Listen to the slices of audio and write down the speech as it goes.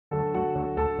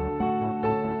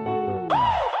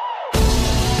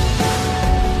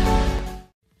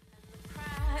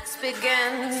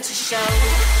begin to show.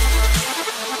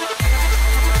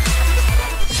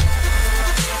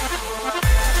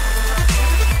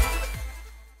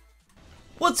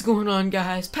 What's going on,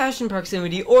 guys? Passion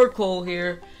Proximity or Cole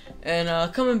here,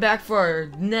 and coming back for our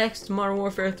next Modern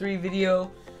Warfare 3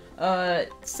 video.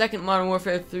 Second Modern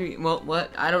Warfare 3. Well,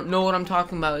 what? I don't know what I'm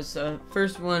talking about. It's the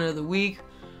first one of the week,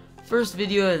 first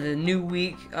video of the new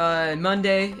week.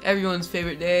 Monday, everyone's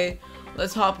favorite day.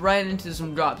 Let's hop right into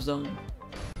some drop zone.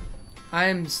 I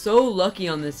am so lucky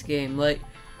on this game. Like,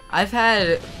 I've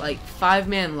had like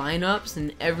 5-man lineups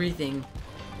and everything.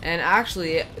 And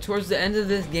actually, towards the end of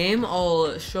this game,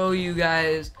 I'll show you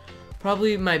guys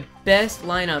probably my best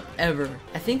lineup ever.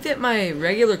 I think that my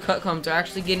regular cut comps are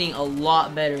actually getting a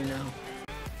lot better now.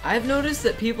 I've noticed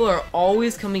that people are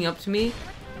always coming up to me,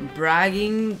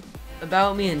 bragging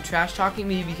about me and trash talking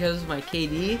me because of my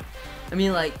KD. I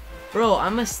mean, like, bro,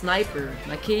 I'm a sniper.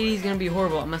 My KD is gonna be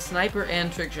horrible. I'm a sniper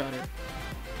and trick shotter.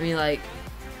 I mean, like,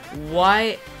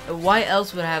 why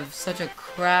else would I have such a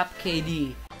crap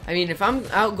KD? I mean, if I'm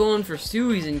out going for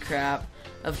Suies and crap,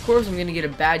 of course I'm gonna get a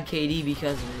bad KD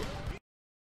because of it.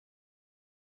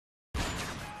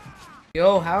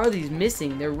 Yo, how are these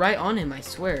missing? They're right on him, I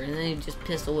swear. And then he just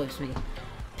pistol whips me.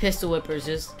 Pistol whippers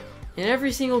just in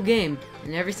every single game.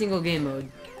 In every single game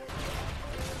mode.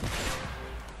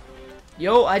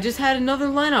 Yo, I just had another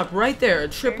lineup right there. A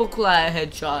triple clat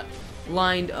headshot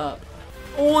lined up.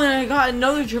 Oh, and I got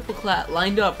another triple clat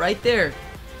lined up right there.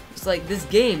 It's like this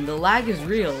game, the lag is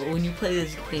real when you play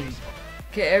this game.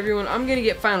 Okay, everyone, I'm gonna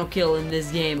get final kill in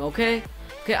this game, okay?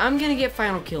 Okay, I'm gonna get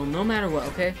final kill no matter what,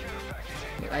 okay?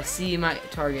 I see my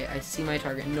target. I see my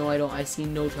target. No, I don't. I see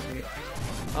no target.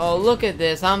 Oh, look at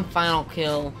this. I'm final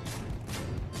kill.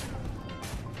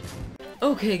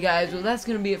 Okay, guys, well, that's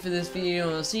gonna be it for this video,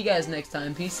 and I'll see you guys next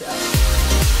time. Peace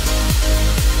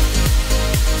out.